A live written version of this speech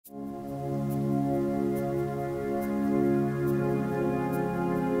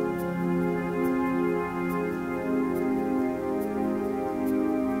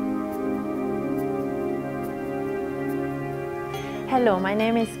Hello, my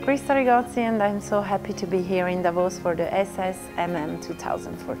name is Christa Rigozzi and I'm so happy to be here in Davos for the SSMM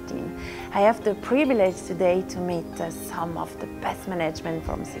 2014. I have the privilege today to meet some of the best management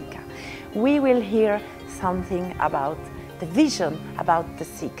from Sika. We will hear something about the vision, about the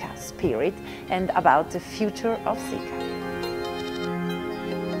Sika spirit and about the future of Sika.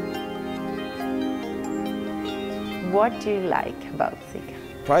 What do you like about Sika?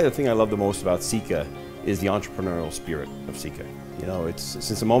 Probably the thing I love the most about Sika is the entrepreneurial spirit of Sika. You know,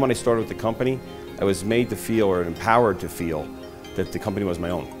 since the moment I started with the company, I was made to feel or empowered to feel that the company was my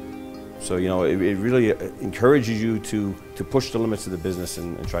own. So, you know, it really encourages you to push the limits of the business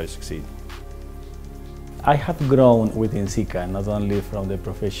and try to succeed. I have grown within Sika, not only from the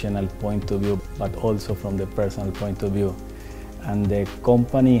professional point of view, but also from the personal point of view. And the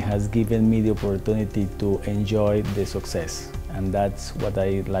company has given me the opportunity to enjoy the success. And that's what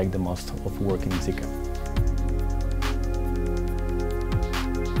I like the most of working in Sika.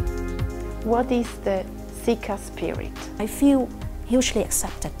 What is the Sika spirit? I feel hugely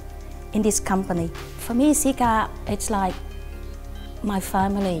accepted in this company. For me, Sika, it's like my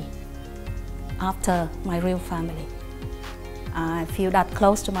family after my real family. I feel that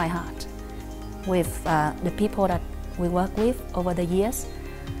close to my heart with the people that we work with over the years.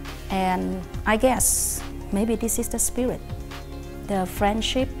 And I guess maybe this is the spirit. The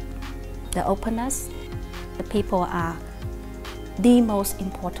friendship, the openness, the people are the most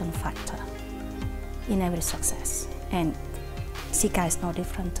important factor in every success. And Sika is no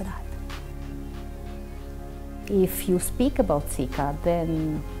different to that. If you speak about Sika,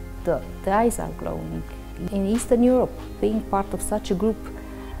 then the eyes are glowing. In Eastern Europe, being part of such a group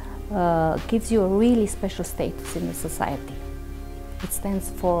gives you a really special status in the society. It stands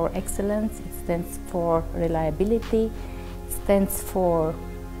for excellence, it stands for reliability, it stands for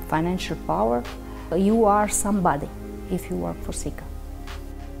financial power. You are somebody if you work for Sika.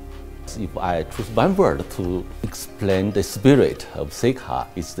 If I choose one word to explain the spirit of Sika,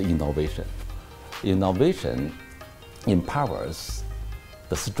 it's the innovation. Innovation empowers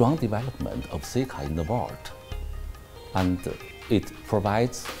the strong development of Sika in the world, and it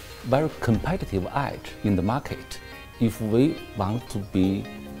provides very competitive edge in the market. If we want to be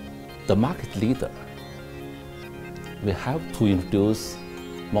the market leader, we have to introduce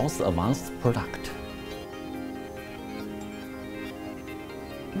most advanced product.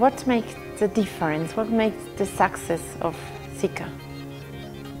 What makes the difference? What makes the success of Sika?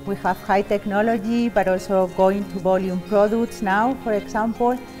 We have high technology, but also going to volume products now, for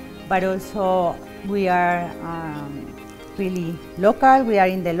example, but also we are really local. We are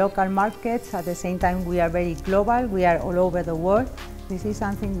in the local markets. At the same time, we are very global. We are all over the world. This is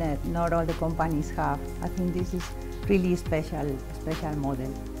something that not all the companies have. I think this is really special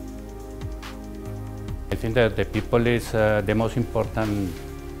model. I think that the people is the most important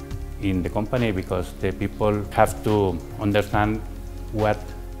in the company, because the people have to understand what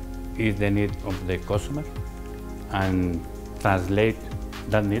is the need of the customer and translate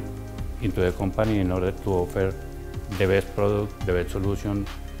that need into the company in order to offer the best product, the best solution,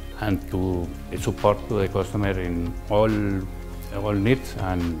 and to support to the customer in all needs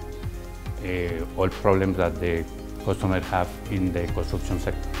and all problems that the customer have in the construction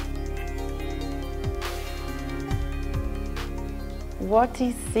sector. What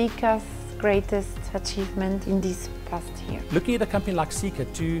is Sika's greatest achievement in this past year? Looking at a company like Sika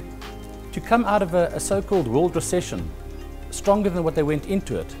to come out of a so-called world recession stronger than what they went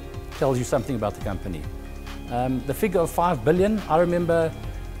into it tells you something about the company. The figure of 5 billion, I remember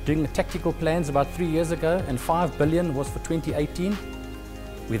doing the tactical plans about 3 years ago, and 5 billion was for 2018.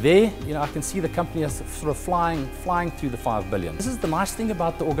 We're there, you know, I can see the company is sort of flying through the 5 billion. This is the nice thing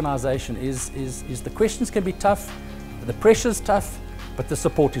about the organization is the questions can be tough, the pressure's tough, but the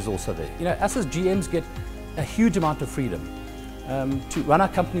support is also there. You know, us as GMs get a huge amount of freedom to run our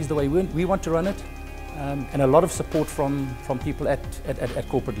companies the way we want to run it, and a lot of support from people at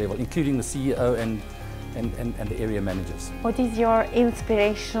corporate level, including the CEO and the area managers. What is your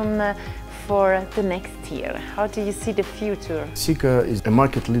inspiration for the next year? How do you see the future? Sika is a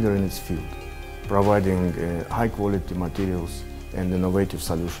market leader in its field, providing high quality materials and innovative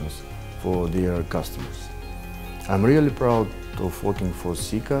solutions for their customers. I'm really proud of working for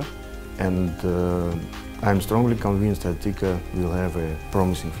Sika, and I'm strongly convinced that Sika will have a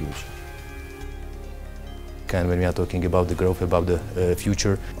promising future. And when we are talking about the growth, about the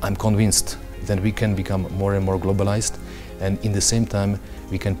future, I'm convinced that we can become more and more globalized, and in the same time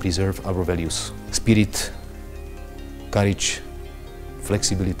we can preserve our values. Spirit, courage,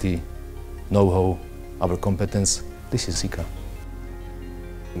 flexibility, know-how, our competence, this is Sika.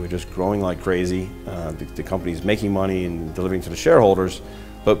 We're just growing like crazy. The company's making money and delivering to the shareholders.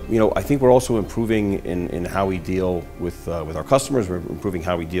 But I think we're also improving in how we deal with our customers. We're improving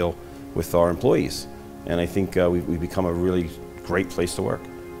how we deal with our employees. And I think we've become a really great place to work.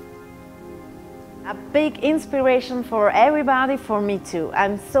 A big inspiration for everybody, for me too.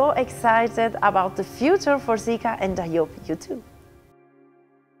 I'm so excited about the future for Sika, and I hope you too.